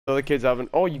Other kids haven't.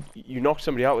 Oh, you knocked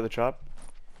somebody out with a trap.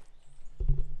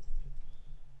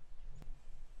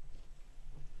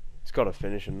 It's got to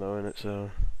finish him though, innit? So.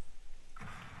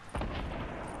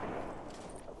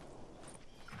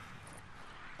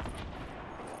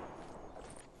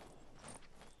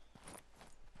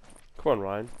 Come on,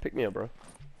 Ryan. Pick me up, bro.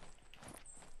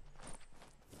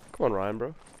 Come on, Ryan,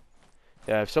 bro.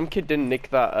 Yeah, if some kid didn't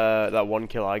nick that one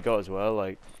kill I got as well,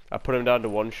 like I put him down to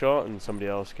one shot and somebody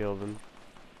else killed him.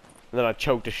 And then I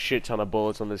choked a shit ton of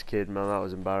bullets on this kid, man. That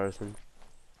was embarrassing.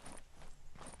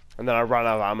 And then I ran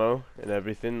out of ammo and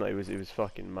everything. Like it was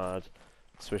fucking mad.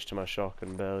 Switched to my shotgun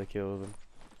and barely killed him.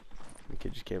 The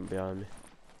kid just came behind me.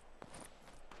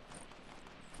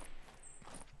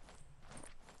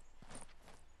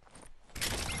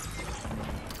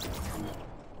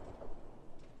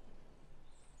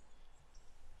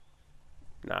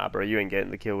 Nah, bro, you ain't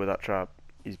getting the kill with that trap.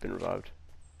 He's been revived.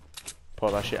 Pour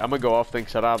that shit. I'm gonna go off then,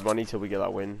 'cause I don't have money till we get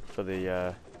that win for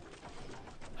the.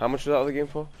 How much was that other game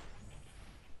for?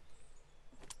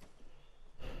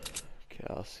 Okay,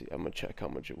 I'll see. I'm gonna check how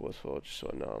much it was for, just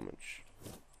so I know how much.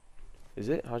 Is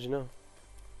it? How'd you know?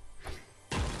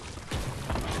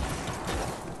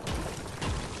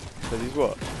 So these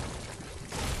what?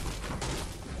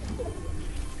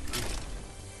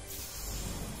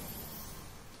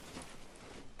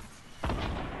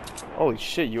 Holy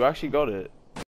shit, you actually got it.